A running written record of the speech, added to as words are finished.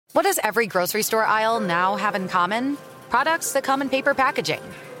What does every grocery store aisle now have in common? Products that come in paper packaging.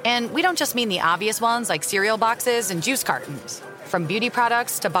 And we don't just mean the obvious ones like cereal boxes and juice cartons. From beauty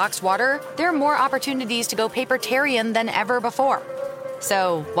products to boxed water, there are more opportunities to go papertarian than ever before.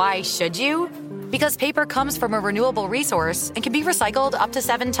 So why should you? Because paper comes from a renewable resource and can be recycled up to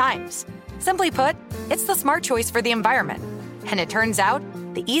 7 times. Simply put, it's the smart choice for the environment. And it turns out,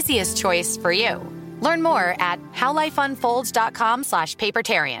 the easiest choice for you. Learn more at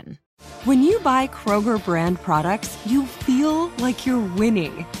howlifeunfolds.com/papertarian. When you buy Kroger brand products, you feel like you're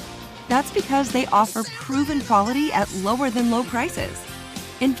winning. That's because they offer proven quality at lower than low prices.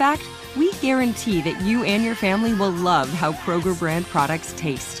 In fact, we guarantee that you and your family will love how Kroger brand products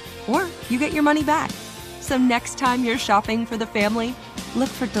taste, or you get your money back. So next time you're shopping for the family, look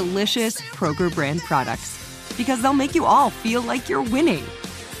for delicious Kroger brand products, because they'll make you all feel like you're winning.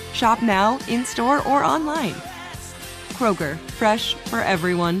 Shop now, in-store, or online. Kroger, fresh for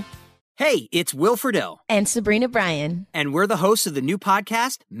everyone. Hey, it's Will Friedle. And Sabrina Bryan. And we're the hosts of the new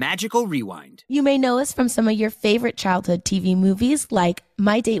podcast, Magical Rewind. You may know us from some of your favorite childhood TV movies like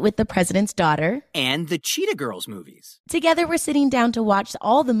My Date with the President's Daughter. And the Cheetah Girls movies. Together, we're sitting down to watch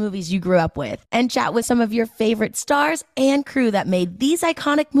all the movies you grew up with and chat with some of your favorite stars and crew that made these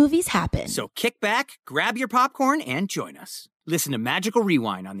iconic movies happen. So kick back, grab your popcorn, and join us. Listen to Magical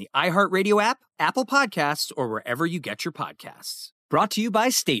Rewind on the iHeartRadio app, Apple Podcasts, or wherever you get your podcasts. Brought to you by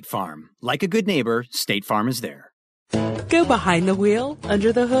State Farm. Like a good neighbor, State Farm is there. Go behind the wheel,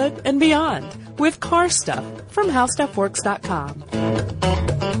 under the hood, and beyond with Car Stuff from HowStuffWorks.com.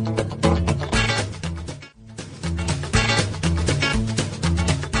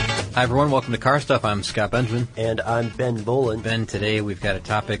 Hi, everyone. Welcome to Car Stuff. I'm Scott Benjamin. And I'm Ben Boland. Ben, today we've got a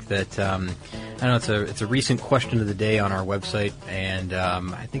topic that, I know it's a recent question of the day on our website, and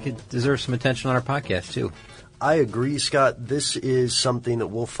I think it deserves some attention on our podcast, too. I agree, Scott. This is something that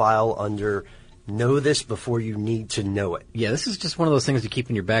we'll file under know this before you need to know it. Yeah, this is just one of those things to keep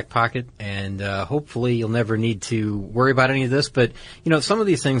in your back pocket, and hopefully you'll never need to worry about any of this. But, you know, some of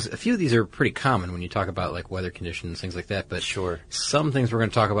these things, a few of these are pretty common when you talk about, like, weather conditions, things like that. But sure, some things we're going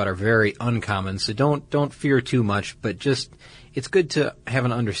to talk about are very uncommon, so don't fear too much, but just it's good to have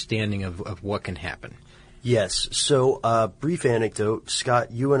an understanding of what can happen. Yes. So, brief anecdote.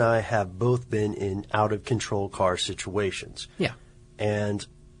 Scott, you and I have both been in out-of-control car situations. Yeah. And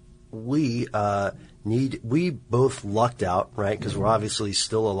we both lucked out, right? Because we're obviously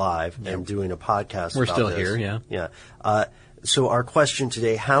still alive and doing a podcast We're about still this. here, yeah. Yeah. So our question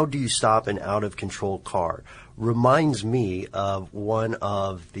today, how do you stop an out-of-control car? Reminds me of one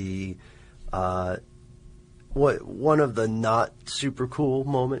of the not super cool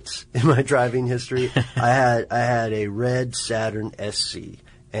moments in my driving history. I had a red Saturn SC,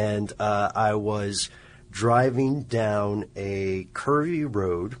 and I was driving down a curvy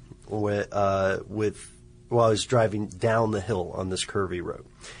road I was driving down the hill on this curvy road,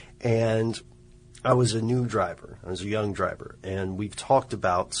 and I was a new driver. I was a young driver, and we've talked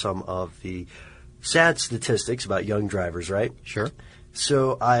about some of the sad statistics about young drivers, right? Sure.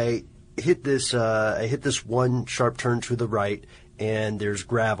 So I hit this one sharp turn to the right, and there's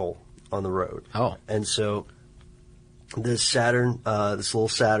gravel on the road. Oh. And so this little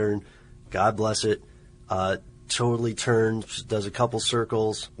Saturn, God bless it, totally turns, does a couple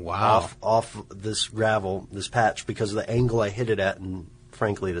circles. Wow. Off this gravel, this patch, because of the angle I hit it at and,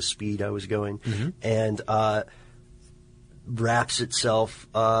 frankly, the speed I was going. Mm-hmm. And wraps itself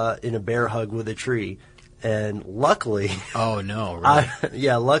in a bear hug with a tree. And luckily, oh no, really?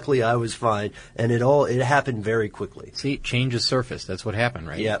 Luckily I was fine, and it happened very quickly. See, change of surface. That's what happened,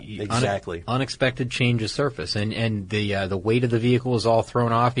 right? Yeah, exactly. Unexpected change of surface, and the weight of the vehicle was all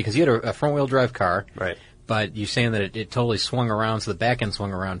thrown off because you had a front wheel drive car, right? But you're saying that it totally swung around, so the back end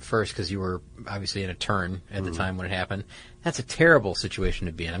swung around first because you were obviously in a turn at the time when it happened. That's a terrible situation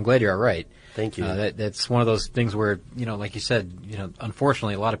to be in. I'm glad you're all right. Thank you. That's one of those things where, you know, like you said, you know,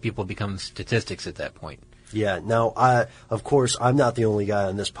 unfortunately, a lot of people become statistics at that point. Yeah. Now, of course, I'm not the only guy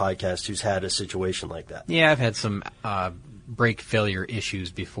on this podcast who's had a situation like that. Yeah, I've had some brake failure issues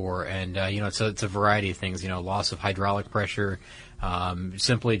before, and you know, it's a variety of things. You know, loss of hydraulic pressure,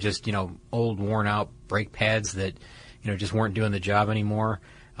 simply just, you know, old worn out brake pads that, you know, just weren't doing the job anymore.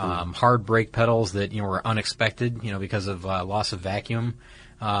 Hard brake pedals that, you know, were unexpected, you know, because of loss of vacuum.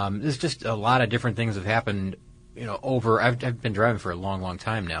 There's just a lot of different things have happened. You know, I've been driving for a long, long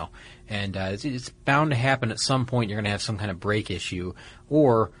time now, and it's bound to happen at some point. You're going to have some kind of brake issue,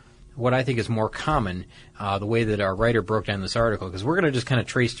 or what I think is more common, the way that our writer broke down this article, because we're going to just kind of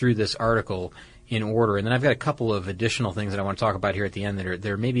trace through this article in order. And then I've got a couple of additional things that I want to talk about here at the end that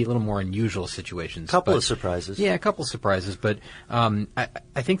are maybe a little more unusual situations. A couple of surprises. Yeah, a couple of surprises. But I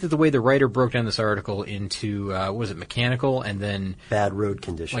think that the way the writer broke down this article into, mechanical and then bad road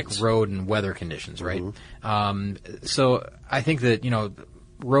conditions. Like road and weather conditions, right? So I think that,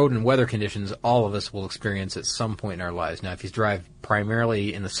 road and weather conditions all of us will experience at some point in our lives. Now, if you drive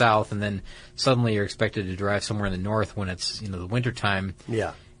primarily in the south and then suddenly you're expected to drive somewhere in the north when it's, the winter time.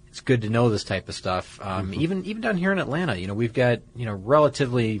 Yeah. It's good to know this type of stuff. Even down here in Atlanta, we've got,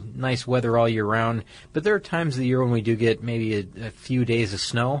 relatively nice weather all year round, but there are times of the year when we do get maybe a few days of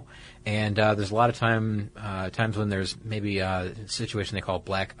snow, and there's a lot of times when there's maybe a situation they call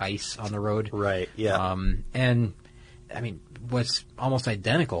black ice on the road. Right, yeah. And, I mean, what's almost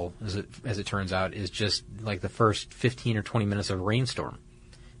identical, as it turns out, is just like the first 15 or 20 minutes of a rainstorm.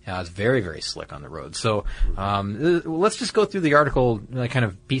 It's very, very slick on the road. So let's just go through the article kind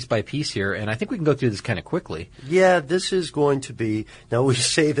of piece by piece here, and I think we can go through this kind of quickly. Yeah, this is going to be – now, we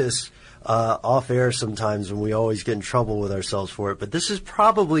say this off air sometimes, and we always get in trouble with ourselves for it, but this is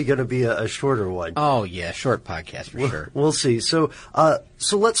probably going to be a shorter one. Oh, yeah, short podcast for sure. We'll see. So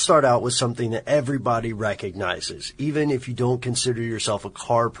let's start out with something that everybody recognizes. Even if you don't consider yourself a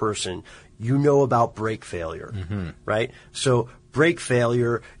car person, you know about brake failure, right? So – brake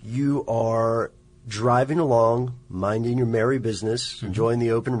failure, you are driving along, minding your merry business, enjoying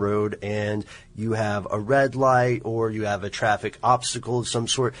the open road, and you have a red light or you have a traffic obstacle of some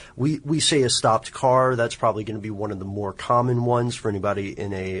sort. We say a stopped car. That's probably going to be one of the more common ones for anybody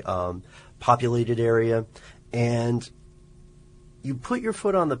in a populated area. And you put your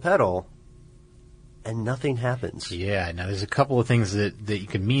foot on the pedal and nothing happens. Yeah, now there's a couple of things that you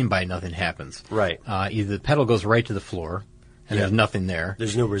can mean by nothing happens. Right. Either the pedal goes right to the floor, and there's nothing there.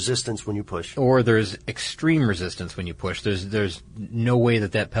 There's no resistance when you push. Or there's extreme resistance when you push. There's no way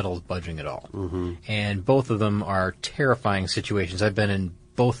that pedal is budging at all. And both of them are terrifying situations. I've been in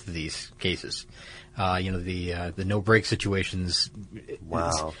both of these cases. The no brake situations.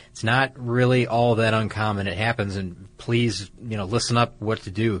 Wow. It's not really all that uncommon. It happens, and please, listen up what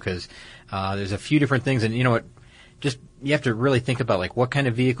to do, because there's a few different things, and you know what? Just you have to really think about like what kind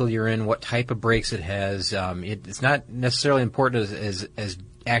of vehicle you're in, what type of brakes it has. It's not necessarily important as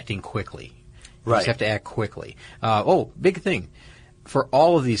acting quickly. You just have to act quickly. Big thing for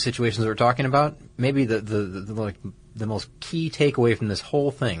all of these situations that we're talking about. Maybe the most key takeaway from this whole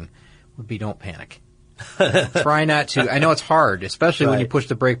thing would be don't panic. Try not to. I know it's hard, especially when you push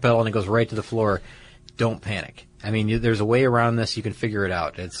the brake pedal and it goes right to the floor. Don't panic. I mean, there's a way around this. You can figure it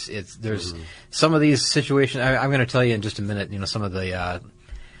out. There's some of these situations. I'm going to tell you in just a minute. Some of the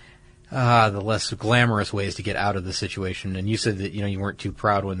less glamorous ways to get out of the situation. And you said that you weren't too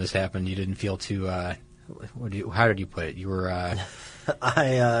proud when this happened. You didn't feel too. How did you put it? You were.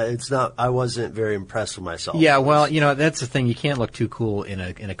 I wasn't very impressed with myself. Yeah, well, that's the thing. You can't look too cool in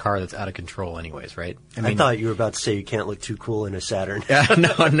a car that's out of control anyways, right? I thought you were about to say you can't look too cool in a Saturn.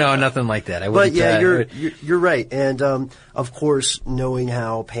 No, nothing like that. But yeah, you're right. And, of course, knowing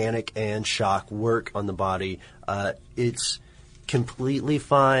how panic and shock work on the body, it's completely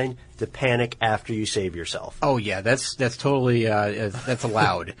fine to panic after you save yourself. Oh yeah, that's totally that's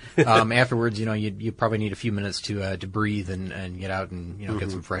allowed. Afterwards, you probably need a few minutes to breathe and get out and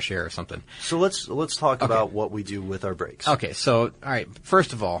get some fresh air or something. So let's talk about what we do with our brakes. Okay, so all right,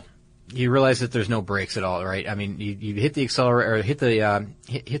 first of all, you realize that there's no brakes at all, right? I mean, you hit the accelerator or hit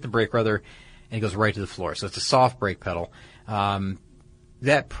the brake rather, and it goes right to the floor. So it's a soft brake pedal.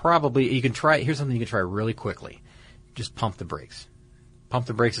 That probably you can try. Here's something you can try really quickly. Just pump the brakes. Pump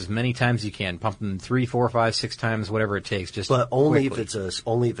the brakes as many times as you can. Pump them 3, 4, 5, 6 times, whatever it takes. But only quickly.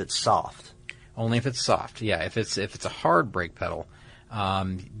 if it's soft. Only if it's soft. Yeah. If it's a hard brake pedal,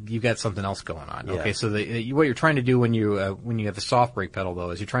 you've got something else going on. Yeah. Okay. So what you're trying to do when you have a soft brake pedal though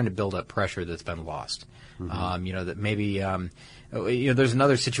is you're trying to build up pressure that's been lost. That maybe there's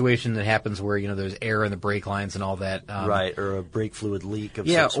another situation that happens where there's air in the brake lines and all that. Right, or a brake fluid leak of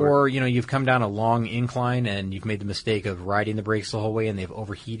some sort. Or you've come down a long incline and you've made the mistake of riding the brakes the whole way and they've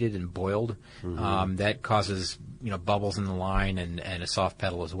overheated and boiled. That causes bubbles in the line and a soft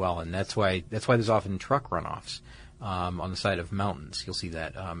pedal as well, and that's why there's often truck runoffs on the side of mountains. You'll see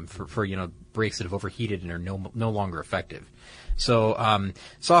that for brakes that have overheated and are no longer effective. So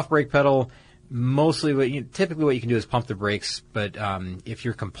soft brake pedal. Mostly, typically what you can do is pump the brakes, but if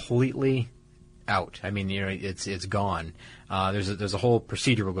you're completely out, I mean, it's gone. There's a whole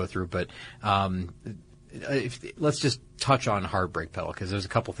procedure we'll go through, but let's just touch on hard brake pedal because there's a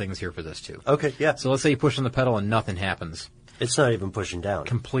couple things here for this too. Okay, yeah. So let's say you push on the pedal and nothing happens. It's not even pushing down.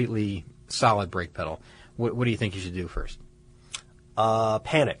 Completely solid brake pedal. What do you think you should do first?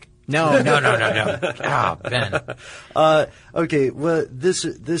 Panic. No. Oh, Ben. Okay, well, this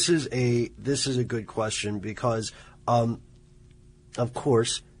is a good question because, of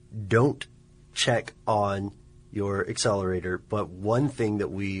course, don't check on your accelerator. But one thing that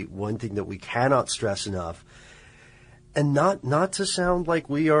we cannot stress enough, and not to sound like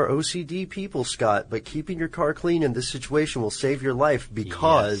we are OCD people, Scott, but keeping your car clean in this situation will save your life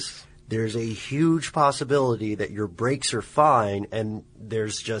because there's a huge possibility that your brakes are fine and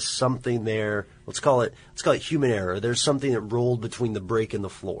there's just something there. Let's call it human error. There's something that rolled between the brake and the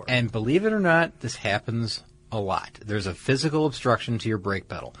floor. And believe it or not, this happens a lot. There's a physical obstruction to your brake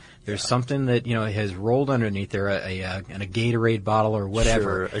pedal. There's something that has rolled underneath there, a Gatorade bottle or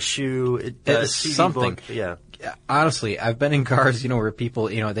whatever. Sure, a shoe, CD something. book. Yeah. Honestly, I've been in cars, where people,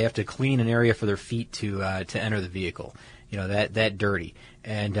 they have to clean an area for their feet to enter the vehicle. That dirty.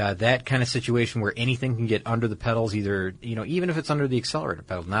 And that kind of situation where anything can get under the pedals, either, even if it's under the accelerator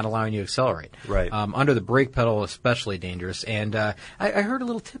pedal, not allowing you to accelerate. Right. Under the brake pedal, especially dangerous. And I heard a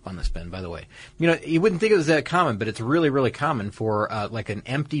little tip on this, Ben, by the way. You wouldn't think it was that common, but it's really, really common for like an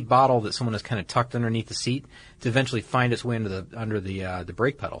empty bottle that someone has kind of tucked underneath the seat to eventually find its way under the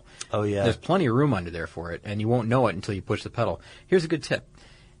brake pedal. Oh, yeah. There's plenty of room under there for it, and you won't know it until you push the pedal. Here's a good tip.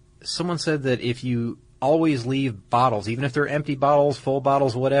 Someone said that if you always leave bottles, even if they're empty bottles, full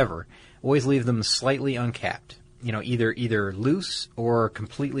bottles, whatever, always leave them slightly uncapped. Either loose or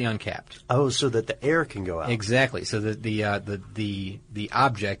completely uncapped. Oh, so that the air can go out. Exactly. So that the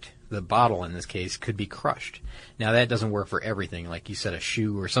object, the bottle in this case, could be crushed. Now that doesn't work for everything, like you said, a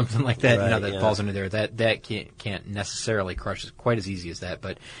shoe or something like that. Right, that falls under there. That can't necessarily crush quite as easy as that.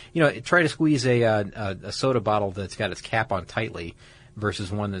 But try to squeeze a soda bottle that's got its cap on tightly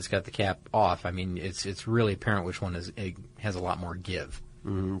versus one that's got the cap off. I mean, it's really apparent which one has a lot more give.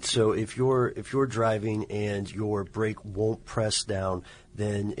 So if you're driving and your brake won't press down,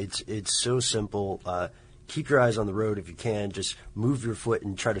 then it's so simple. Keep your eyes on the road if you can. Just move your foot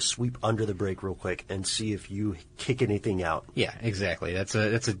and try to sweep under the brake real quick and see if you kick anything out. Yeah, exactly. That's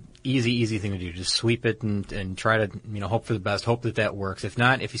a easy thing to do. Just sweep it and try to hope for the best. Hope that works. If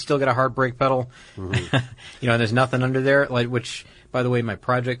not, if you still got a hard brake pedal, and there's nothing under there, which by the way, my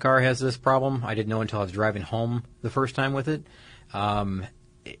project car has this problem. I didn't know until I was driving home the first time with it.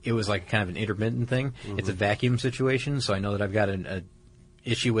 It was like kind of an intermittent thing. It's a vacuum situation, so I know that I've got an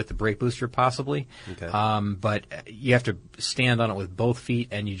issue with the brake booster possibly. Okay. But you have to stand on it with both feet,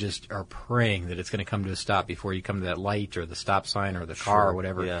 and you just are praying that it's going to come to a stop before you come to that light or the stop sign or the car or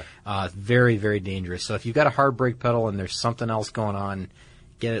whatever. Yeah. Very, very dangerous. So if you've got a hard brake pedal and there's something else going on,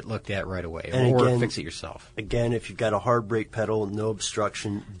 get it looked at right away, or fix it yourself. Again, if you've got a hard brake pedal, no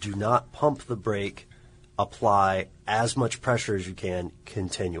obstruction, do not pump the brake. Apply as much pressure as you can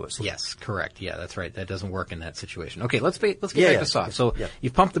continuously. Yes, correct. Yeah, that's right. That doesn't work in that situation. Okay, let's get back to soft. So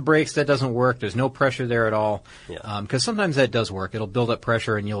you've pumped the brakes. That doesn't work. There's no pressure there at all. Because sometimes that does work. It'll build up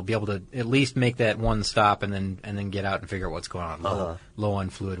pressure, and you'll be able to at least make that one stop, and then get out and figure out what's going on. Low on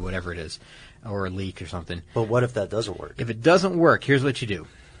fluid, whatever it is, or a leak or something. But what if that doesn't work? If it doesn't work, here's what you do.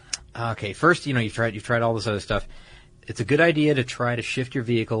 Okay, first, you've tried all this other stuff. It's a good idea to try to shift your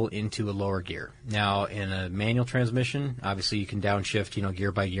vehicle into a lower gear. Now, in a manual transmission, obviously you can downshift,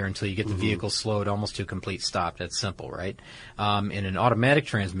 gear by gear until you get the vehicle slowed almost to a complete stop. That's simple, right? In an automatic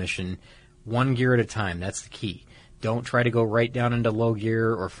transmission, one gear at a time. That's the key. Don't try to go right down into low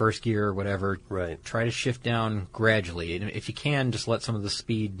gear or first gear or whatever. Right. Try to shift down gradually. And if you can, just let some of the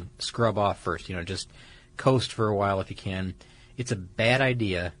speed scrub off first. Just coast for a while if you can. It's a bad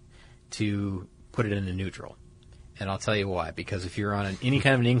idea to put it into neutral. And I'll tell you why. Because if you're on any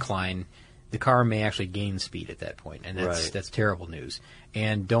kind of an incline, the car may actually gain speed at that point, and that's terrible news.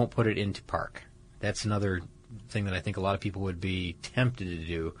 And don't put it into park. That's another thing that I think a lot of people would be tempted to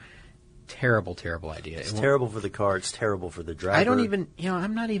do. Terrible, terrible idea. It's terrible for the car. It's terrible for the driver. I don't even,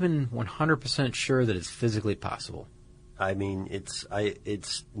 I'm not even 100% sure that it's physically possible. I mean, it's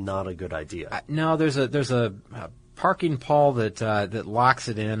not a good idea. No, there's a parking pole that locks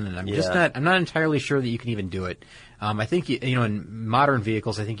it in, and I'm not entirely sure that you can even do it. I think in modern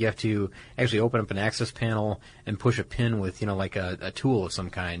vehicles, I think you have to actually open up an access panel and push a pin with like a tool of some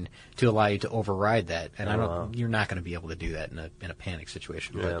kind to allow you to override that. And you're not going to be able to do that in a panic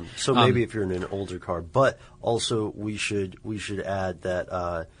situation. Yeah. But, so maybe if you're in an older car, but also we should add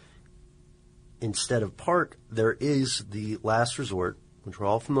that instead of park, there is the last resort, which we're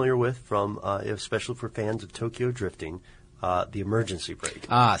all familiar with from, especially for fans of Tokyo drifting, the emergency brake.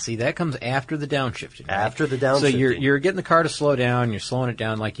 See, that comes after the downshifting. Right? After the downshifting. So you're getting the car to slow down. You're slowing it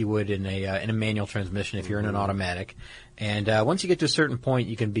down like you would in a manual transmission if you're in an automatic. And once you get to a certain point,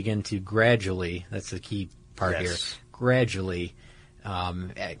 you can begin to gradually. That's the key part here. Gradually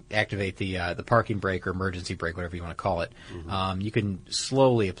activate the parking brake or emergency brake, whatever you want to call it. You can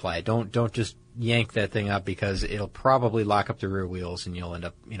slowly apply it. Don't just yank that thing up, because it'll probably lock up the rear wheels and you'll end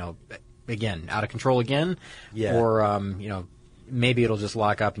up, again, out of control again. Yeah. Or, maybe it'll just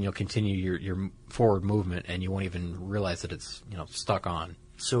lock up and you'll continue your forward movement and you won't even realize that it's, stuck on.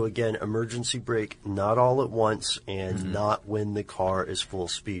 So again, emergency brake, not all at once, and not when the car is full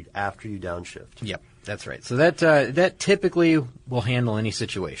speed, after you downshift. Yep, that's right. So that typically will handle any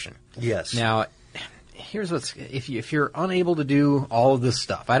situation. Yes. Now, here's what's if you're unable to do all of this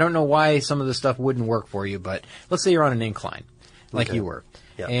stuff. I don't know why some of this stuff wouldn't work for you, but let's say you're on an incline, like you were,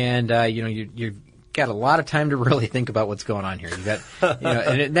 and you've got a lot of time to really think about what's going on here. You've got,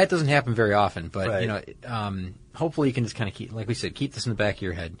 and that doesn't happen very often, but right. Hopefully you can just kind of keep, like we said, keep this in the back of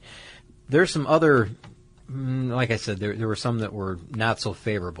your head. There's some other, like I said, there were some that were not so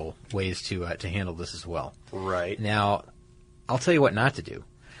favorable ways to handle this as well. Right. Now, I'll tell you what not to do.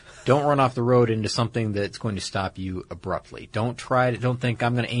 Don't run off the road into something that's going to stop you abruptly. Don't think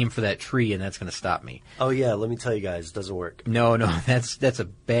I'm going to aim for that tree and that's going to stop me. Oh yeah, let me tell you guys, it doesn't work. No, that's a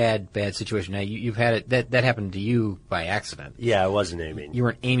bad situation. Now you've had it that happened to you by accident. Yeah, I wasn't aiming. You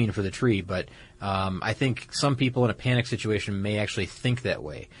weren't aiming for the tree, but I think some people in a panic situation may actually think that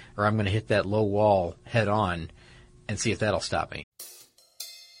way, or I'm going to hit that low wall head on and see if that'll stop me.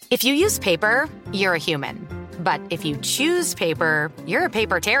 If you use paper, you're a human. But if you choose paper, you're a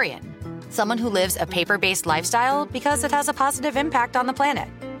papertarian. Someone who lives a paper-based lifestyle because it has a positive impact on the planet.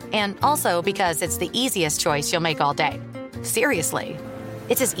 And also because it's the easiest choice you'll make all day. Seriously.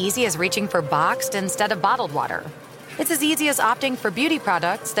 It's as easy as reaching for boxed instead of bottled water. It's as easy as opting for beauty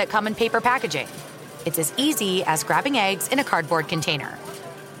products that come in paper packaging. It's as easy as grabbing eggs in a cardboard container.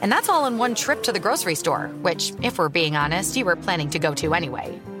 And that's all in one trip to the grocery store, which, if we're being honest, you were planning to go to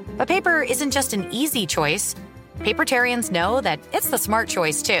anyway. But paper isn't just an easy choice. Papertarians know that it's the smart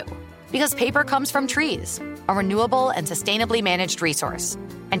choice, too. Because paper comes from trees, a renewable and sustainably managed resource.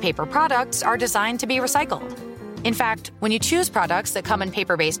 And paper products are designed to be recycled. In fact, when you choose products that come in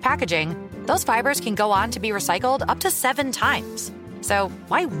paper-based packaging, those fibers can go on to be recycled up to 7 times. So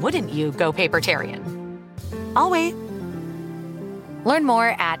why wouldn't you go papertarian? I'll wait. Learn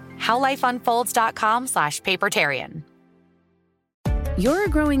more at howlifeunfolds.com/papertarian. You're a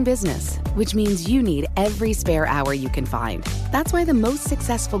growing business, which means you need every spare hour you can find. That's why the most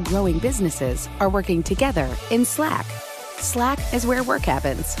successful growing businesses are working together in Slack. Slack is where work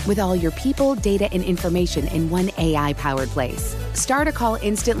happens, with all your people, data, and information in one AI-powered place. Start a call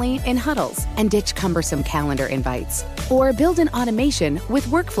instantly in huddles and ditch cumbersome calendar invites. Or build an automation with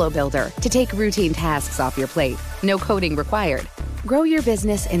Workflow Builder to take routine tasks off your plate. No coding required. Grow your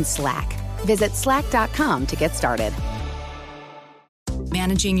business in Slack. Visit slack.com to get started.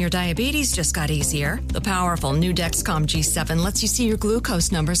 Managing your diabetes just got easier. The powerful new Dexcom G7 lets you see your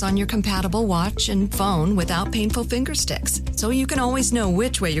glucose numbers on your compatible watch and phone without painful finger sticks, so you can always know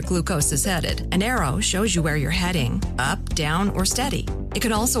which way your glucose is headed. An arrow shows you where you're heading, up, down, or steady. It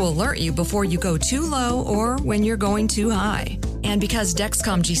can also alert you before you go too low or when you're going too high. And because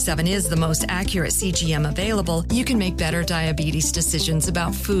Dexcom G7 is the most accurate CGM available, you can make better diabetes decisions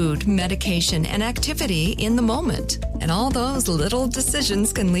about food, medication, and activity in the moment. And all those little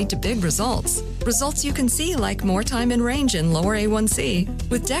decisions can lead to big results. Results you can see, like more time in range and lower A1C.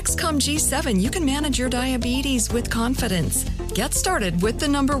 With Dexcom G7, you can manage your diabetes with confidence. Get started with the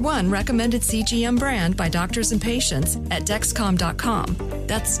 #1 recommended CGM brand by doctors and patients at Dexcom.com.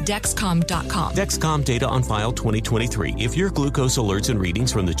 That's Dexcom.com. Dexcom data on file 2023. If your glucose alerts and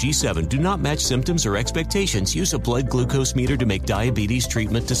readings from the G7 do not match symptoms or expectations, use a blood glucose meter to make diabetes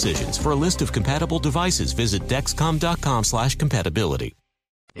treatment decisions. For a list of compatible devices, visit Dexcom.com/compatibility.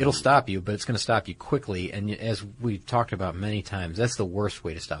 It'll stop you, but it's going to stop you quickly. And as we've talked about many times, that's the worst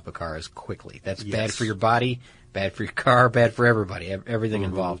way to stop a car, is quickly. That's bad for your body, bad for your car, bad for everybody, everything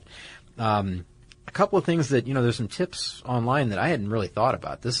involved. A couple of things that, there's some tips online that I hadn't really thought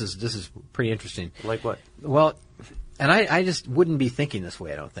about. This is pretty interesting. Like what? Well, and I just wouldn't be thinking this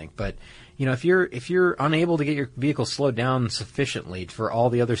way, I don't think. But, if you're unable to get your vehicle slowed down sufficiently for all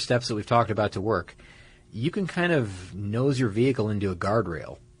the other steps that we've talked about to work, you can kind of nose your vehicle into a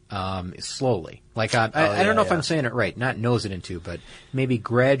guardrail slowly. Like I don't know if I'm saying it right. Not nose it into, but maybe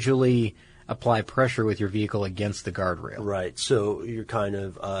gradually apply pressure with your vehicle against the guardrail. Right. So you're kind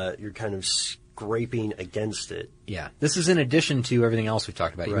of scraping against it. Yeah. This is in addition to everything else we've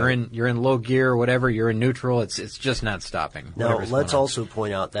talked about. Right. You're in low gear or whatever. You're in neutral. It's just not stopping. Now let's also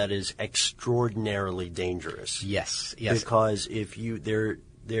point out that is extraordinarily dangerous. Yes. Because if there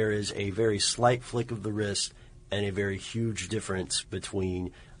is a very slight flick of the wrist and a very huge difference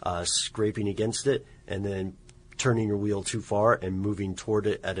between scraping against it and then turning your wheel too far and moving toward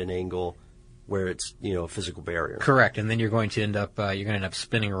it at an angle where it's, a physical barrier. Correct, and then you're going to end up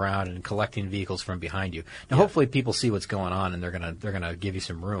spinning around and collecting vehicles from behind you. Now, hopefully, people see what's going on and they're gonna give you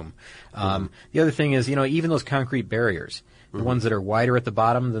some room. The other thing is, even those concrete barriers, the ones that are wider at the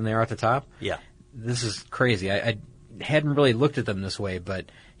bottom than they are at the top. Yeah, this is crazy. I hadn't really looked at them this way, but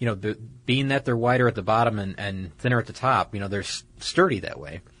being that they're wider at the bottom and thinner at the top, they're sturdy that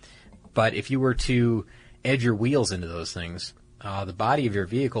way. But if you were to edge your wheels into those things, the body of your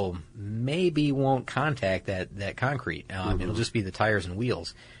vehicle maybe won't contact that concrete. It'll just be the tires and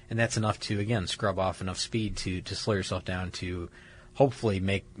wheels, and that's enough to, again, scrub off enough speed to slow yourself down to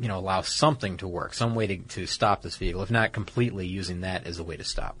hopefully allow something to work, some way to stop this vehicle, if not completely using that as a way to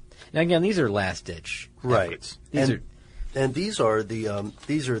stop. Now, again, these are last-ditch efforts. And these are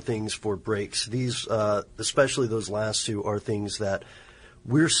these are things for brakes. These, especially those last two, are things that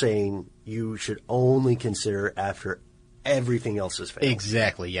we're saying you should only consider after everything else has failed.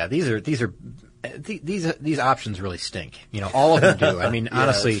 Exactly. Yeah. These options really stink. All of them do. I mean,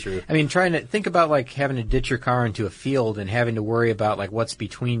 honestly, trying to think about having to ditch your car into a field and having to worry about what's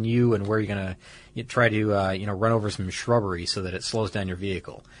between you and where you're going to try to run over some shrubbery so that it slows down your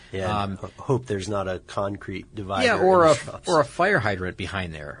vehicle. Yeah. Hope there's not a concrete divider. Yeah, or a fire hydrant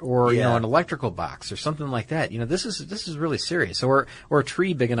behind there, or an electrical box or something like that. This is really serious. Or a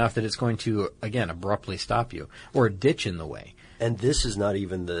tree big enough that it's going to, again, abruptly stop you, or a ditch in the way. And this is not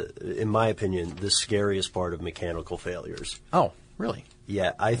even in my opinion, the scariest part of mechanical failures. Oh, really?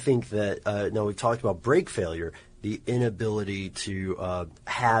 Yeah, I think that, we've talked about brake failure, the inability to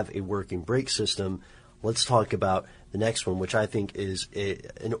have a working brake system. Let's talk about the next one, which I think is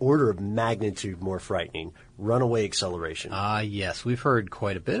an order of magnitude more frightening, runaway acceleration. Yes. We've heard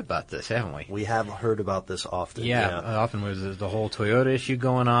quite a bit about this, haven't we? We have heard about this often. Yeah. Often was the whole Toyota issue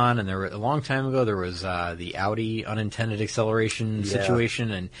going on, and a long time ago there was the Audi unintended acceleration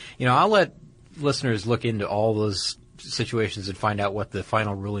situation. And, I'll let listeners look into all those situations and find out what the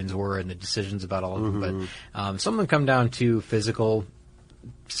final rulings were and the decisions about all of them. But some of them come down to physical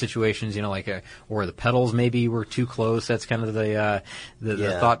situations, or the pedals maybe were too close. That's kind of the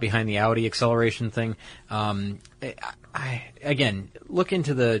thought behind the Audi acceleration thing. Again, look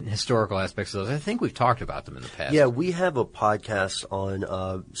into the historical aspects of those. I think we've talked about them in the past. Yeah, we have a podcast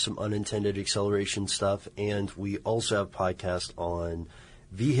on some unintended acceleration stuff, and we also have a podcast on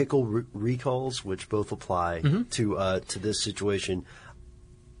vehicle recalls, which both apply to this situation.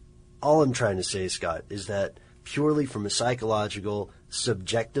 All I'm trying to say, Scott, is that purely from a psychological,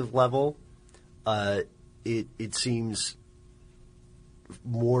 subjective level, it seems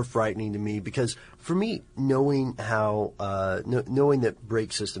more frightening to me, because for me, knowing how knowing that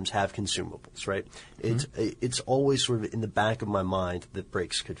brake systems have consumables, right? It's always sort of in the back of my mind that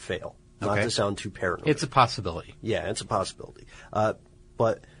brakes could fail. Not to sound too paranoid. It's a possibility. Yeah, it's a possibility.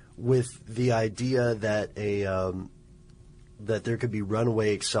 But with the idea that that there could be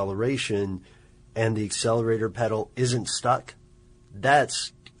runaway acceleration and the accelerator pedal isn't stuck,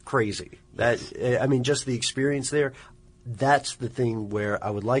 that's crazy. Just the experience there, that's the thing where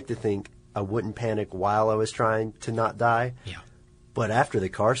I would like to think I wouldn't panic while I was trying to not die. Yeah. But after the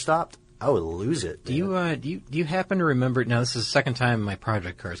car stopped, I would lose it. Do you happen to remember? Now, this is the second time my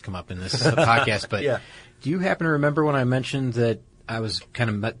project car has come up in this podcast, but do you happen to remember when I mentioned that I was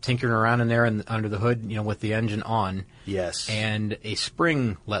kind of tinkering around in there and under the hood, with the engine on? Yes. And a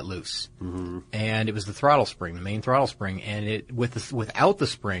spring let loose. Mm-hmm. And it was the throttle spring, the main throttle spring, and without the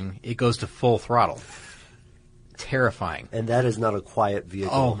spring, it goes to full throttle. Terrifying. And that is not a quiet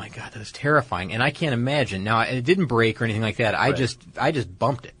vehicle. Oh my God, that was terrifying. And I can't imagine. Now, it didn't break or anything like that. I just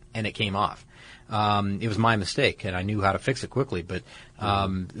bumped it and it came off. It was my mistake, and I knew how to fix it quickly. But I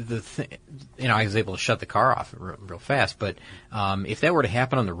was able to shut the car off real fast. But if that were to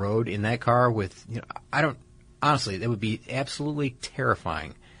happen on the road in that car honestly, that would be absolutely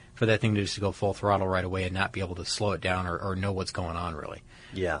terrifying for that thing to just go full throttle right away and not be able to slow it down or know what's going on, really.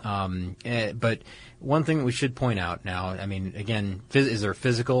 Yeah. But one thing that we should point out now, again, is there a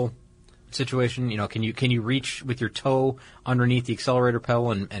physical situation? Can you reach with your toe underneath the accelerator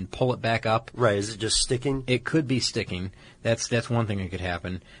pedal and pull it back up? Right. Is it just sticking? It could be sticking. That's one thing that could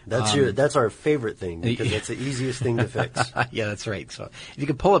happen. That's our favorite thing, because it's the easiest thing to fix. Yeah, that's right. So if you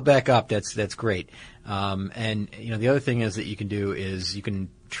can pull it back up, that's great. And the other thing is that you can do is you can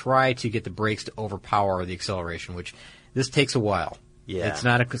try to get the brakes to overpower the acceleration, which this takes a while. Yeah. It's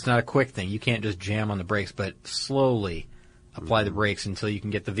not a quick thing. You can't just jam on the brakes, but slowly apply the brakes until you can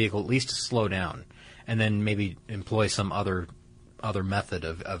get the vehicle at least to slow down, and then maybe employ some other other method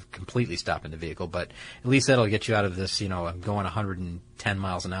of completely stopping the vehicle, but at least that'll get you out of this, going 110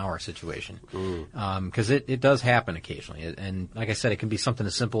 miles an hour situation. Because it does happen occasionally. And like I said, it can be something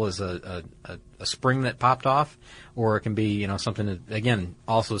as simple as a spring that popped off, or it can be, something that, again,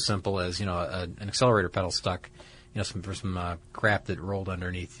 also as simple as, an accelerator pedal stuck, some crap that rolled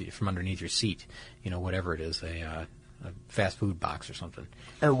from underneath your seat, whatever it is, a fast food box or something.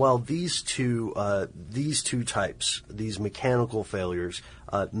 And while these two types, these mechanical failures,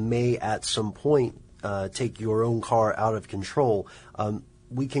 may at some point take your own car out of control,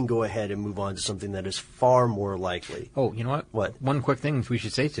 we can go ahead and move on to something that is far more likely. Oh, you know what? What? One quick thing we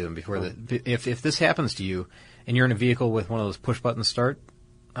should say to them before if this happens to you and you're in a vehicle with one of those push button start,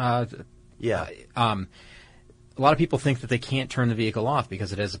 a lot of people think that they can't turn the vehicle off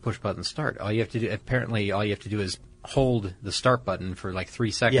because it has a push button start. All you have to do is hold the start button for like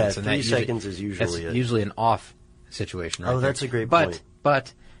 3 seconds. Yeah, and 3 seconds is usually that's usually an off situation. Right that's a great point.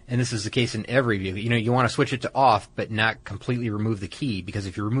 But and this is the case in every vehicle. You want to switch it to off, but not completely remove the key, because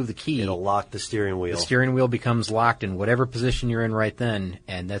if you remove the key, it'll lock the steering wheel. The steering wheel becomes locked in whatever position you're in right then,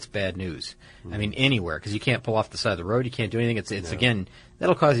 and that's bad news. I mean, anywhere, because you can't pull off the side of the road, you can't do anything. It's again,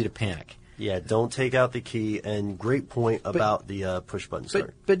 that'll cause you to panic. Yeah, don't take out the key, and great point about the push button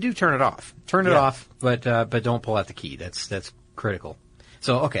start. But do turn it off. Turn it off, but don't pull out the key. That's critical.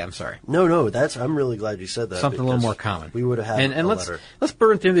 So, okay, I'm sorry. No, I'm really glad you said that. Something a little more common. We would have had and let's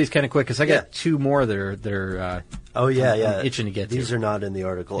burn through these kind of quick, because I got two more that are I'm itching to get to. These are not in the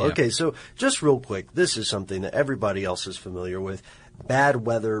article. Yeah. Okay, so just real quick, this is something that everybody else is familiar with. Bad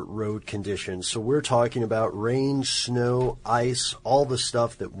weather road conditions. So we're talking about rain, snow, ice, all the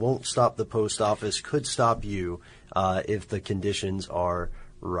stuff that won't stop the post office, could stop you if the conditions are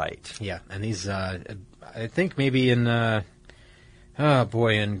right. Yeah, and these, I think maybe in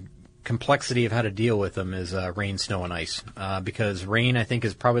complexity of how to deal with them is rain, snow, and ice. Because rain, I think,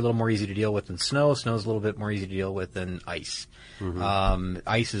 is probably a little more easy to deal with than snow. Snow is a little bit more easy to deal with than ice. Mm-hmm.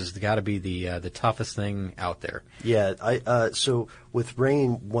 Ice has got to be the toughest thing out there. Yeah, so with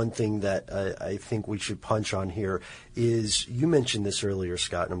rain, one thing that I think we should punch on here is, you mentioned this earlier,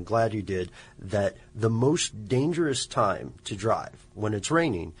 Scott, and I'm glad you did, that the most dangerous time to drive when it's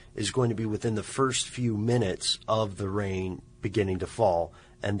raining is going to be within the first few minutes of the rain beginning to fall.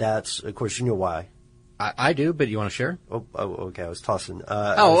 And that's, of course, you know why. I do, but you want to share? Oh, okay. I was tossing.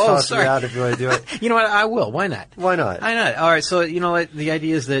 Sorry. It out if you want to do it. You know what? I will. Why not? Why not? Why not? All right. So, the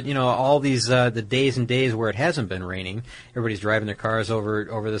idea is that, all these, the days and days where it hasn't been raining, everybody's driving their cars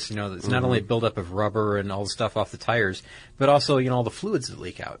over this, it's not only a buildup of rubber and all the stuff off the tires, but also, all the fluids that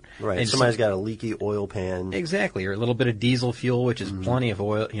leak out. Right. And somebody's got a leaky oil pan. Exactly. Or a little bit of diesel fuel, which is plenty of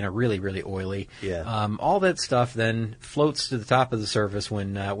oil, really, really oily. Yeah. All that stuff then floats to the top of the surface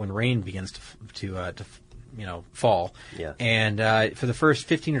when rain begins to fall. Yeah. And for the first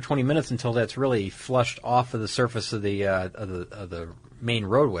 15 or 20 minutes until that's really flushed off of the surface of the main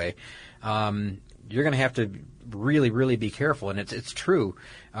roadway, you're going to have to really, really be careful. And it's true.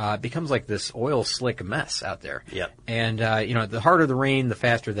 It becomes like this oil slick mess out there. Yeah. And the harder the rain, the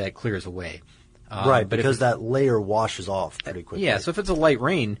faster that clears away. Right, because that layer washes off pretty quickly. Yeah. So if it's a light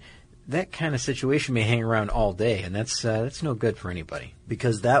rain, that kind of situation may hang around all day, and that's no good for anybody.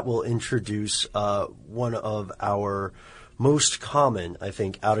 Because that will introduce one of our most common, I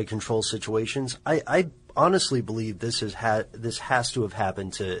think, out-of-control situations. I honestly believe this has to have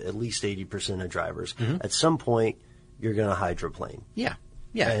happened to at least 80% of drivers. Mm-hmm. At some point, you're going to hydroplane. Yeah.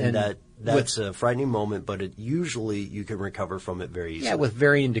 And that's a frightening moment, but usually you can recover from it very easily. Yeah, with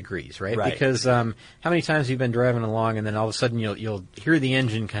varying degrees, right? Because how many times have you been driving along and then all of a sudden you'll hear the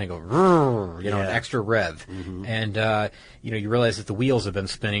engine kind of go, an extra rev, and you realize that the wheels have been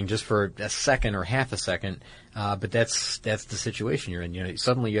spinning just for a second or half a second, but that's the situation you're in.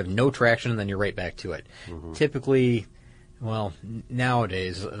 Suddenly you have no traction and then you're right back to it. Mm-hmm. Typically. Well,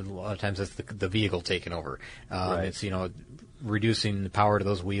 nowadays, a lot of times that's the vehicle taking over. It's, reducing the power to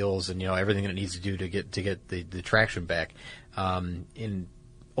those wheels and, everything that it needs to do to get the traction back. In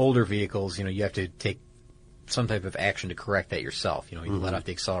older vehicles, you have to take some type of action to correct that yourself. You let off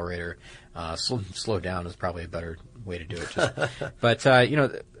the accelerator. Slow down is probably a better way to do it. But,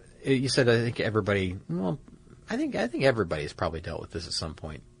 you said, I think everybody, I think everybody's probably dealt with this at some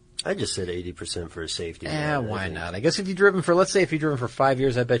point. I just said 80% for safety. Why not? I guess if you've driven for 5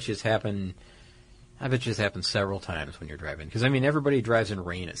 years, I bet you it's happened several times when you're driving. Because, everybody drives in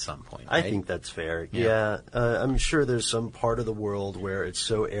rain at some point, right? I think that's fair. Yeah. I'm sure there's some part of the world where it's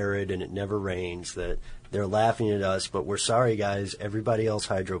so arid and it never rains that they're laughing at us, but we're sorry, guys. Everybody else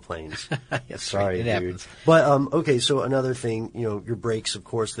hydroplanes. Sorry, it dude. happens. But, okay, so another thing, your brakes, of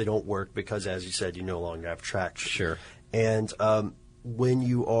course, they don't work because, as you said, you no longer have traction. Sure. And when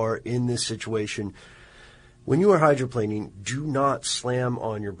you are in this situation, when you are hydroplaning, do not slam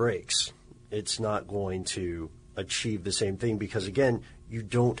on your brakes. It's not going to achieve the same thing because, again, you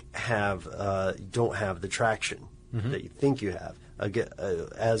don't have the traction that you think you have. Again,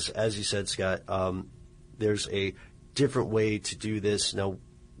 as you said, Scott, there's a different way to do this. Now,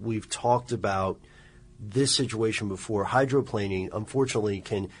 we've talked about this situation before. Hydroplaning, unfortunately,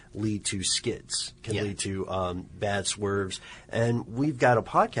 can lead to skids, can lead to bad swerves. And we've got a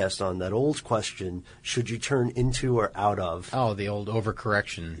podcast on that old question, should you turn into or out of? Oh, the old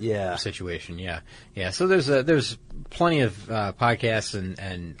overcorrection situation, Yeah, so there's plenty of podcasts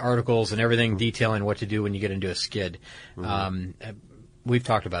and articles and everything detailing what to do when you get into a skid. We've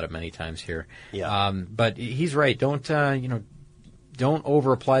talked about it many times here. Yeah. But he's right. Don't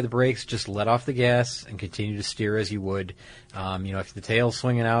over-apply the brakes. Just let off the gas and continue to steer as you would. If the tail's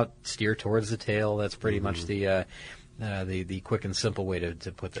swinging out, steer towards the tail. That's pretty much the quick and simple way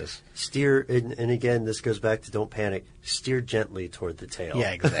to put this. Steer, and again, this goes back to don't panic. Steer gently toward the tail.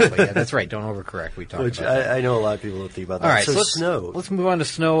 Yeah, exactly. Yeah, that's right. Don't overcorrect. We talked about that. I know a lot of people don't think about that. All right, so snow. Let's move on to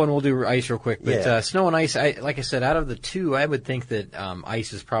snow, and we'll do ice real quick. But snow and ice, like I said, out of the two, I would think that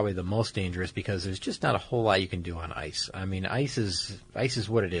ice is probably the most dangerous because there's just not a whole lot you can do on ice. I mean, ice is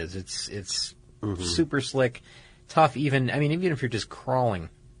what it is. It's super slick, tough. Even if you're just crawling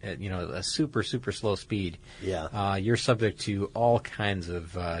at a super slow speed, you're subject to all kinds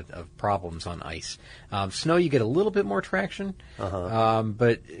of problems on ice. Snow, you get a little bit more traction,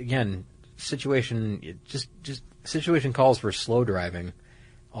 but again, situation calls for slow driving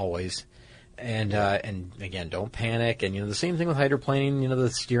always, and again, don't panic. And the same thing with hydroplaning, the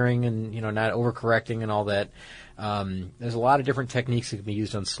steering and not overcorrecting and all that. There's a lot of different techniques that can be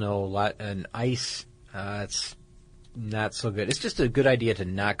used on snow. And ice, it's not so good. It's just a good idea to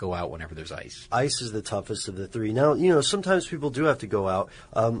not go out whenever there's ice. Ice is the toughest of the three. Now, sometimes people do have to go out.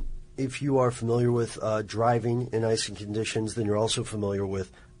 If you are familiar with driving in icy conditions, then you're also familiar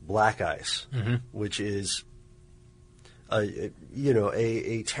with black ice, which is,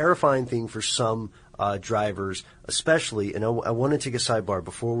 a terrifying thing for some drivers, especially. And I want to take a sidebar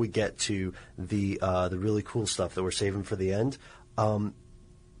before we get to the really cool stuff that we're saving for the end.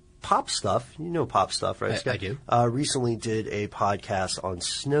 Pop Stuff, Pop Stuff, right? I do. Recently did a podcast on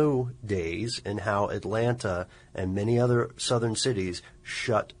snow days and how Atlanta and many other southern cities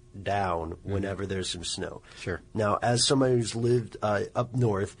shut down whenever there's some snow. Sure. Now, as somebody who's lived up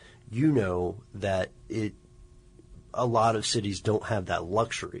north, you know that a lot of cities don't have that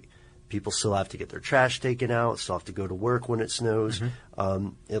luxury. People still have to get their trash taken out, still have to go to work when it snows.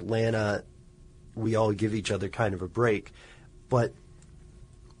 Atlanta, we all give each other kind of a break. But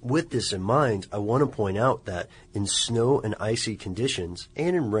with this in mind, I want to point out that in snow and icy conditions,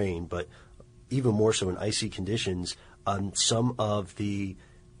 and in rain, but even more so in icy conditions, some of the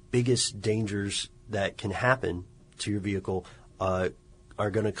biggest dangers that can happen to your vehicle are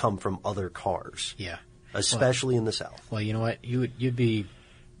going to come from other cars. Yeah. Especially in the South. Well, you know what? You'd be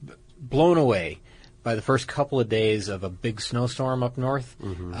blown away by the first couple of days of a big snowstorm up north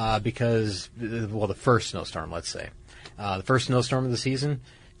because, the first snowstorm, let's say. The first snowstorm of the season,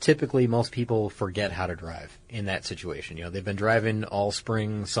 typically most people forget how to drive in that situation. They've been driving all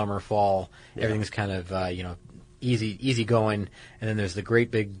spring, summer, fall. Yeah. Everything's kind of, easy going. And then there's the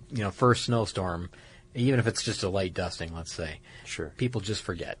great big, first snowstorm, even if it's just a light dusting, let's say. Sure. People just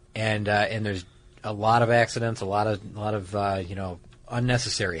forget. And there's a lot of accidents, a lot of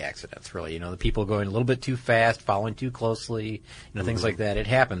unnecessary accidents, really. The people going a little bit too fast, following too closely, things like that. It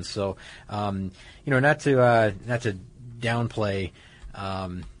happens. So, not to downplay, I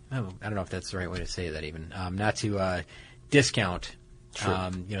don't know if that's the right way to say that even, not to discount,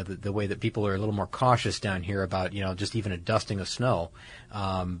 the way that people are a little more cautious down here about, just even a dusting of snow.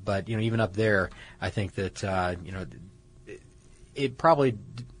 But, even up there, I think that, it probably,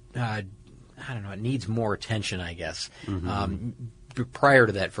 it needs more attention, I guess. Prior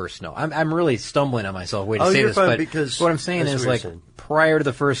to that first snow. I'm really stumbling on myself way to say this, but what I'm saying is prior to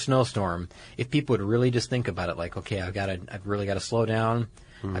the first snowstorm, if people would really just think about it, like, okay, I've really got to slow down.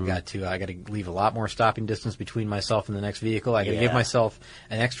 I got to leave a lot more stopping distance between myself and the next vehicle. I got to give myself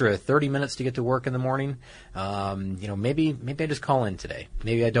an extra 30 minutes to get to work in the morning. Maybe I just call in today.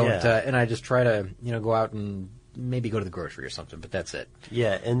 Maybe I don't, and I just try to, go out and maybe go to the grocery or something, but that's it.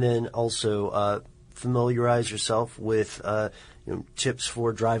 Yeah, and then also familiarize yourself with tips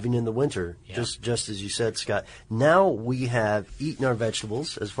for driving in the winter, just as you said, Scott. Now we have eaten our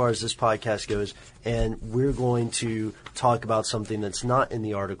vegetables as far as this podcast goes, and we're going to talk about something that's not in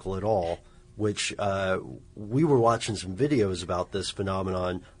the article at all, which we were watching some videos about this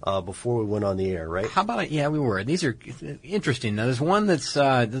phenomenon before we went on the air, right? How about it? Yeah, we were. These are interesting. Now, there's one that's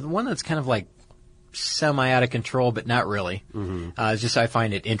kind of like semi out of control, but not really. It's just I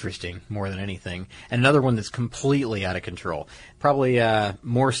find it interesting more than anything. And another one that's completely out of control, probably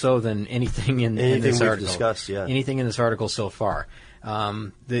more so than anything in this we've article. Discussed, yeah. Anything in this article so far.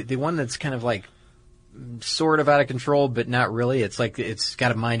 The one that's kind of like sort of out of control, but not really. It's like it's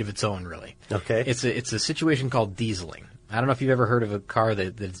got a mind of its own, really. Okay. It's a situation called dieseling. I don't know if you've ever heard of a car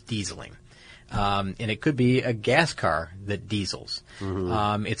that's dieseling. And it could be a gas car that diesels.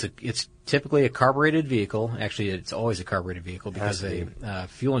 It's typically a carbureted vehicle. Actually, it's always a carbureted vehicle because a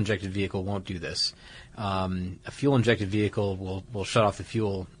fuel-injected vehicle won't do this. A fuel-injected vehicle will shut off the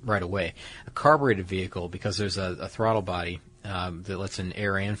fuel right away. A carbureted vehicle, because there's a throttle body that lets in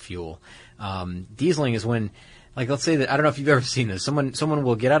air and fuel. Dieseling is when, like, let's say that, I don't know if you've ever seen this. Someone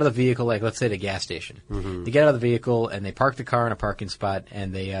will get out of the vehicle, like, let's say at a gas station. They get out of the vehicle and they park the car in a parking spot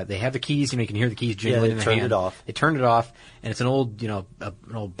and they have the keys. You can hear the keys jingling in their hand. They turned it off. They turned it off, and it's an old, an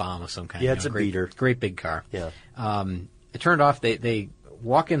old bomb of some kind. Yeah, it's a beater. Great big car. Yeah. They turned it off. They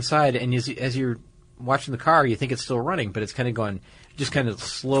walk inside, and as you're watching the car, you think it's still running, but it's kind of going, just kind of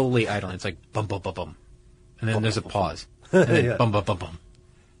slowly idling. It's like bum bum bum bum, and then there's a pause, and then bum bum bum bum.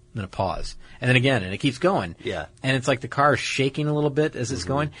 Then a pause, and then again, and it keeps going. Yeah. And it's like the car is shaking a little bit as it's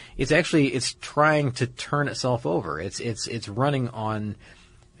going. It's trying to turn itself over. It's running on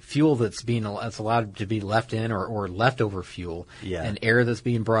fuel that's allowed to be left in or leftover fuel. Yeah. And air that's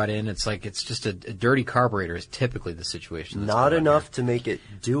being brought in. It's like it's just a dirty carburetor is typically the situation. Not enough to make it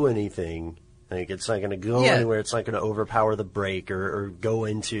do anything. Like, it's not going to go anywhere. It's not going to overpower the brake or go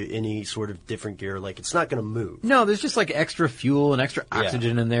into any sort of different gear. Like, it's not going to move. No, there's just like extra fuel and extra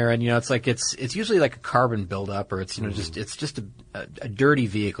oxygen in there, and it's like it's usually like a carbon buildup, or it's just a dirty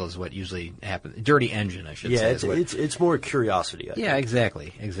vehicle is what usually happens. A dirty engine, I should say. Yeah, it's more curiosity. I think.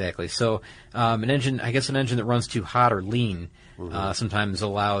 Exactly. So an engine that runs too hot or lean sometimes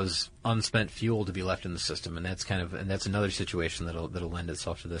allows unspent fuel to be left in the system, and that's another situation that'll lend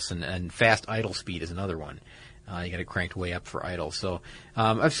itself to this. And fast idle speed is another one. You got it cranked way up for idle. So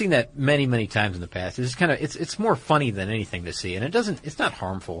I've seen that many times in the past. It's kind of it's more funny than anything to see, and it's not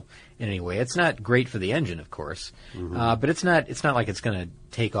harmful in any way. It's not great for the engine, of course, but it's not like it's going to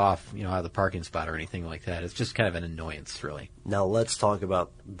take off out of the parking spot or anything like that. It's just kind of an annoyance, really. Now let's talk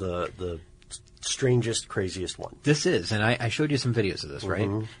about the strangest, craziest one. This is, and I showed you some videos of this, right?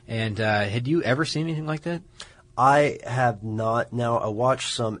 And had you ever seen anything like that? I have not. Now I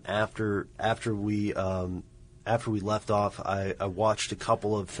watched some after we left off. I watched a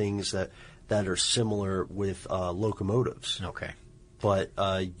couple of things that are similar with locomotives. Okay. But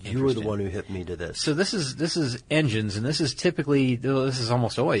you were the one who hit me to this. So this is engines, and this is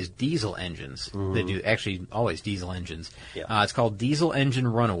almost always diesel engines. They do actually always diesel engines. Yeah. It's called diesel engine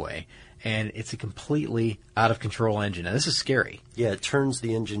runaway, and it's a completely out of control engine. Now this is scary. Yeah, it turns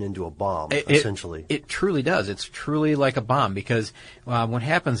the engine into a bomb, essentially. It truly does. It's truly like a bomb because what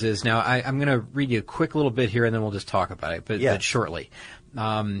happens is, now I'm going to read you a quick little bit here, and then we'll just talk about it, but shortly.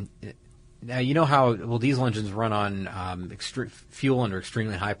 Now, you know how diesel engines run on fuel under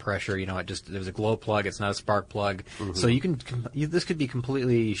extremely high pressure. There's a glow plug. It's not a spark plug. So this could be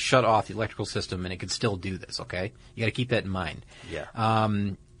completely shut off the electrical system, and it could still do this. Okay, you got to keep that in mind. Yeah.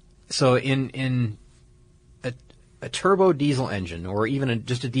 So in a turbo diesel engine, or even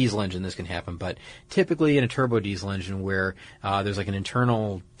just a diesel engine, this can happen. But typically in a turbo diesel engine, where there's like an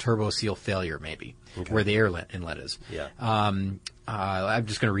internal turbo seal failure, maybe where the air inlet is. Yeah. I'm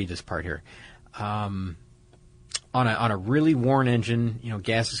just going to read this part here. On a really worn engine,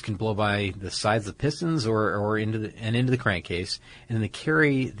 gases can blow by the sides of the pistons or into the crankcase, and then they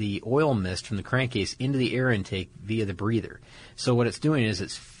carry the oil mist from the crankcase into the air intake via the breather. So what it's doing is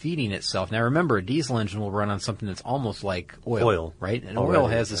it's feeding itself. Now remember, a diesel engine will run on something that's almost like oil. Right? And oil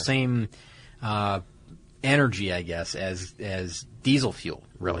has the same energy, I guess, as diesel fuel,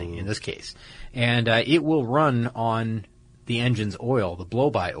 really, in this case. And it will run on the engine's oil, the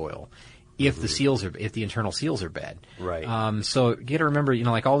blow-by oil, if the internal seals are bad. Right. So you got to remember,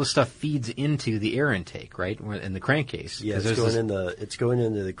 like all this stuff feeds into the air intake, right, in the crankcase. Yeah, it's going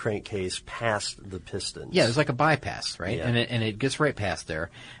into the crankcase past the pistons. Yeah, there's like a bypass, right? Yeah. And it gets right past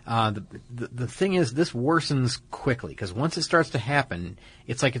there. The thing is, this worsens quickly because once it starts to happen,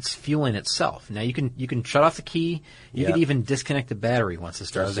 it's like it's fueling itself. Now you can shut off the key. You could even disconnect the battery once it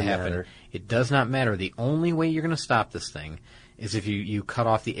starts to happen. Matter. It does not matter. The only way you're going to stop this thing is if you cut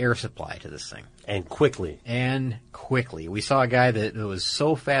off the air supply to this thing. And quickly. We saw a guy that was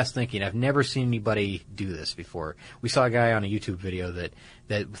so fast thinking. I've never seen anybody do this before. We saw a guy on a YouTube video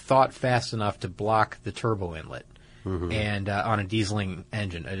that thought fast enough to block the turbo inlet. And on a dieseling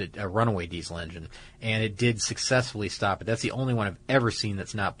engine, a runaway diesel engine, and it did successfully stop it. That's the only one I've ever seen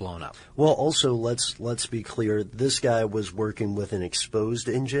that's not blown up. Well, also let's be clear. This guy was working with an exposed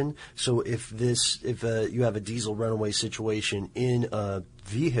engine, so if you have a diesel runaway situation in a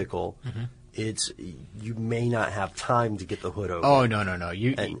vehicle, you may not have time to get the hood open. Oh no!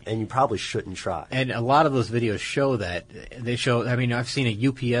 And you probably shouldn't try. And a lot of those videos show that. I mean, I've seen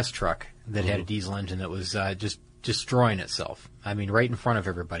a UPS truck that had a diesel engine that was just destroying itself. I mean, right in front of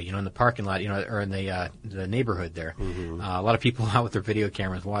everybody, in the parking lot, or in the neighborhood there. A lot of people out with their video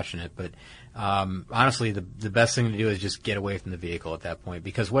cameras watching it, but honestly, the best thing to do is just get away from the vehicle at that point,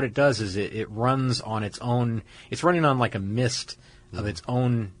 because what it does is it runs on its own. It's running on like a mist of its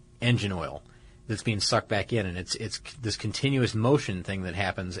own engine oil that's being sucked back in, and it's this continuous motion thing that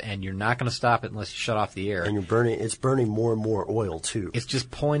happens, and you're not going to stop it unless you shut off the air. And it's burning more and more oil too. It's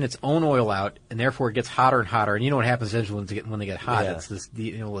just pulling its own oil out, and therefore it gets hotter and hotter. And you know what happens when they get hot? Yeah. It's this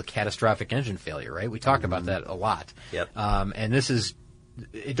the catastrophic engine failure, right? We talk about that a lot. Yep. And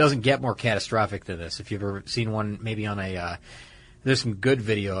it doesn't get more catastrophic than this. If you've ever seen one, maybe on there's some good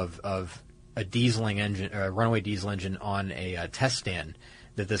video of a runaway diesel engine on a test stand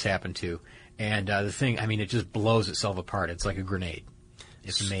that this happened to. And the thing, I mean, it just blows itself apart. It's like a grenade.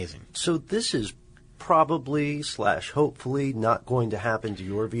 It's amazing. So this is probably / hopefully not going to happen to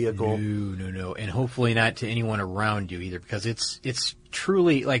your vehicle. No. And hopefully not to anyone around you either, because it's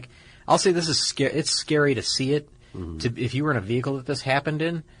truly, like, I'll say this is scary. It's scary to see it. If you were in a vehicle that this happened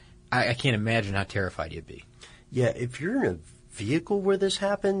in, I can't imagine how terrified you'd be. Yeah, if you're in a vehicle where this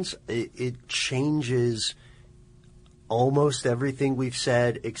happens, it changes almost everything we've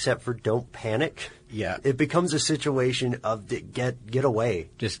said, except for don't panic. Yeah. It becomes a situation of get away.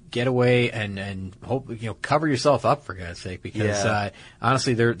 Just get away and hope, cover yourself up, for God's sake, because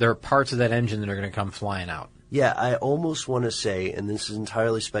honestly, there are parts of that engine that are going to come flying out. Yeah, I almost want to say, and this is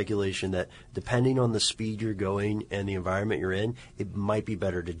entirely speculation, that depending on the speed you're going and the environment you're in, it might be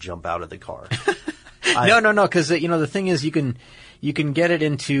better to jump out of the car. No, because the thing is, you can get it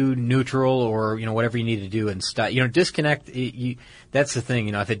into neutral or whatever you need to do and stop. Disconnect. That's the thing.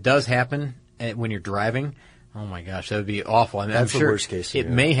 If it does happen when you're driving, oh my gosh, that would be awful. I mean, that's I'm sure the worst case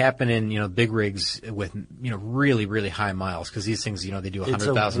scenario. It may happen in big rigs with really really high miles, because these things they do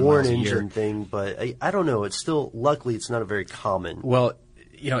 100,000 miles a year. It's a worn engine thing, but I don't know. It's still, luckily it's not a very common. Well,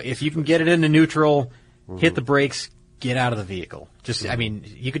 if you can get it into neutral, hit the brakes. Get out of the vehicle. I mean,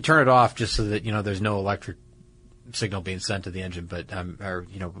 you could turn it off just so that there's no electric signal being sent to the engine, but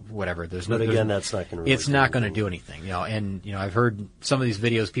whatever. That's not going to. It's not going to do anything. And I've heard some of these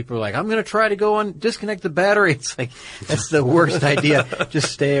videos. People are like, "I'm going to try to go disconnect the battery." It's like that's the worst idea.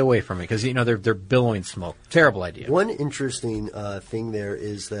 Just stay away from it, because they're billowing smoke. Terrible idea. One interesting thing there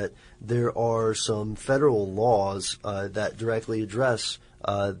is that there are some federal laws that directly address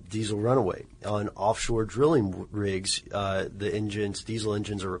diesel runaway. On offshore drilling rigs, diesel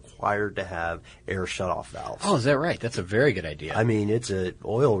engines are required to have air shutoff valves. Oh, is that right? That's a very good idea. I mean, it's an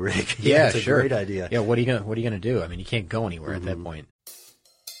oil rig. Yeah, it's a great idea. Yeah, what are you gonna do? I mean, you can't go anywhere at that point.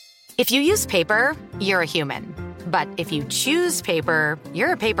 If you use paper, you're a human. But if you choose paper,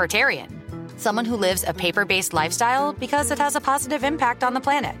 you're a papertarian. Someone who lives a paper-based lifestyle because it has a positive impact on the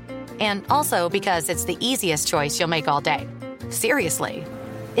planet. And also because it's the easiest choice you'll make all day. Seriously.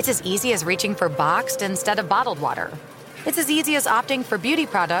 It's as easy as reaching for boxed instead of bottled water. It's as easy as opting for beauty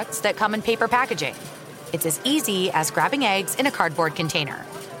products that come in paper packaging. It's as easy as grabbing eggs in a cardboard container.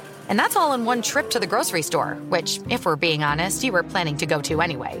 And that's all in one trip to the grocery store, which, if we're being honest, you were planning to go to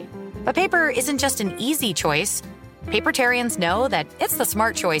anyway. But paper isn't just an easy choice. Papertarians know that it's the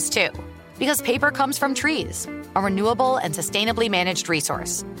smart choice, too. Because paper comes from trees, a renewable and sustainably managed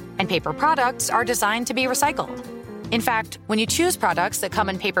resource. And paper products are designed to be recycled. In fact, when you choose products that come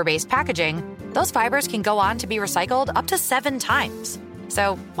in paper-based packaging, those fibers can go on to be recycled up to 7 times.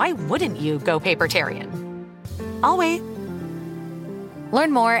 So why wouldn't you go papertarian? I'll wait.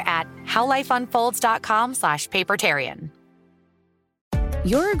 Learn more at howlifeunfolds.com/papertarian.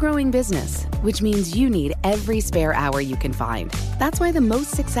 You're a growing business, which means you need every spare hour you can find. That's why the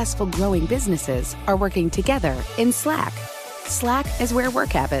most successful growing businesses are working together in Slack. Slack is where work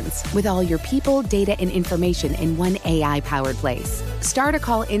happens, with all your people, data, and information in one AI-powered place. Start a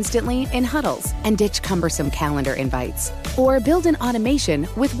call instantly in huddles and ditch cumbersome calendar invites. Or build an automation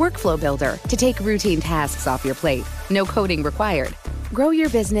with Workflow Builder to take routine tasks off your plate. No coding required. Grow your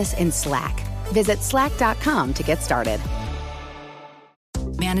business in Slack. Visit slack.com to get started.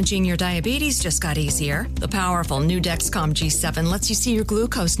 Managing your diabetes just got easier. The powerful new Dexcom G7 lets you see your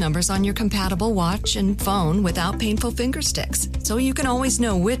glucose numbers on your compatible watch and phone without painful finger sticks, so you can always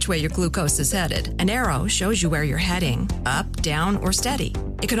know which way your glucose is headed. An arrow shows you where you're heading, up, down, or steady.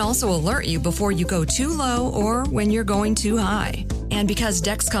 It can also alert you before you go too low or when you're going too high. And because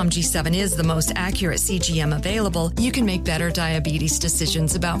Dexcom G7 is the most accurate CGM available, you can make better diabetes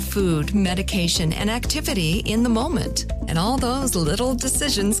decisions about food, medication, and activity in the moment. And all those little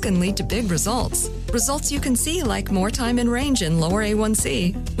decisions can lead to big results. Results you can see, like more time in range and lower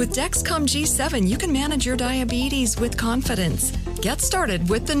A1C. With Dexcom G7, you can manage your diabetes with confidence. Get started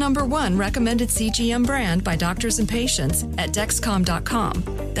with the #1 recommended CGM brand by doctors and patients at Dexcom.com.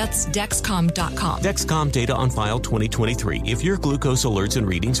 That's Dexcom.com. Dexcom data on file 2023. If your glucose alerts and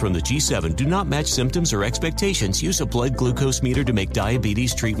readings from the G7 do not match symptoms or expectations, use a blood glucose meter to make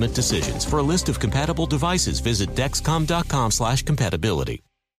diabetes treatment decisions. For a list of compatible devices, visit Dexcom.com/compatibility.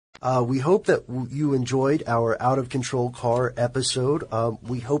 We hope that you enjoyed our Out of Control Car episode.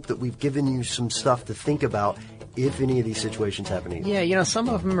 We hope that we've given you some stuff to think about if any of these situations happen. Yeah, some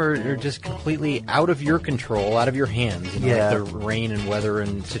of them are just completely out of your control, out of your hands. Like the rain and weather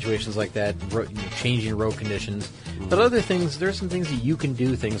and situations like that, changing road conditions. But other things, there's some things that you can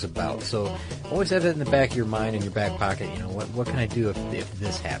do things about. So always have that in the back of your mind, in your back pocket. What can I do if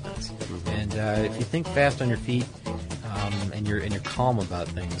this happens? And if you think fast on your feet, and you're calm about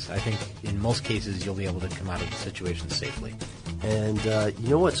things, I think in most cases you'll be able to come out of the situation safely. And you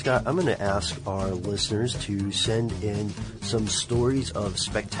know what, Scott? I'm going to ask our listeners to send in some stories of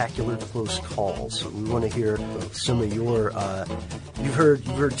spectacular close calls. We want to hear some of your. You've heard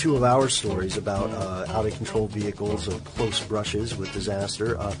 2 of our stories about out of control vehicles or close brushes with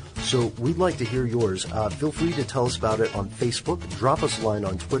disaster. So we'd like to hear yours. Feel free to tell us about it on Facebook. Drop us a line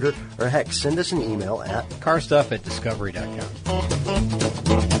on Twitter, or heck, send us an email at carstuff@discovery.com.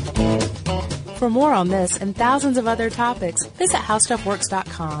 For more on this and thousands of other topics, visit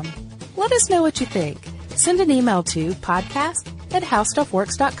HowStuffWorks.com. Let us know what you think. Send an email to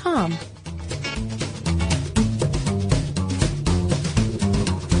podcast@HowStuffWorks.com.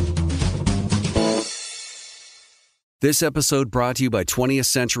 This episode brought to you by 20th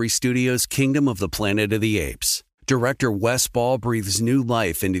Century Studios' Kingdom of the Planet of the Apes. Director Wes Ball breathes new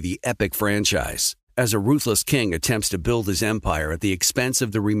life into the epic franchise. As a ruthless king attempts to build his empire at the expense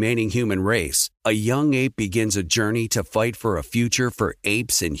of the remaining human race, a young ape begins a journey to fight for a future for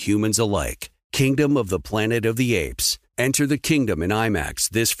apes and humans alike. Kingdom of the Planet of the Apes. Enter the kingdom in IMAX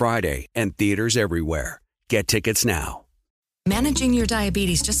this Friday and theaters everywhere. Get tickets now. Managing your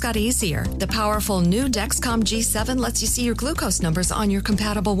diabetes just got easier. The powerful new Dexcom G7 lets you see your glucose numbers on your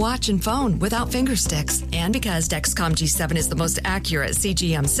compatible watch and phone without finger sticks. And because Dexcom G7 is the most accurate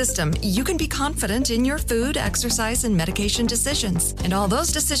CGM system, you can be confident in your food, exercise, and medication decisions. And all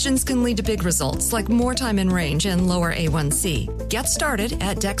those decisions can lead to big results, like more time in range and lower A1C. Get started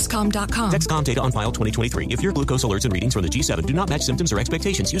at Dexcom.com. Dexcom data on file 2023. If your glucose alerts and readings from the G7 do not match symptoms or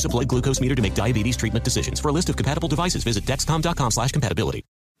expectations, use a blood glucose meter to make diabetes treatment decisions. For a list of compatible devices, visit Dexcom.com/compatibility.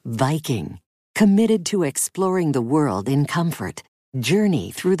 Viking, committed to exploring the world in comfort.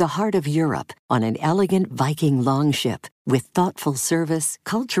 Journey through the heart of Europe on an elegant Viking longship with thoughtful service,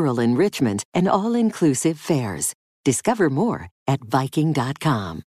 cultural enrichment, and all-inclusive fares. Discover more at Viking.com.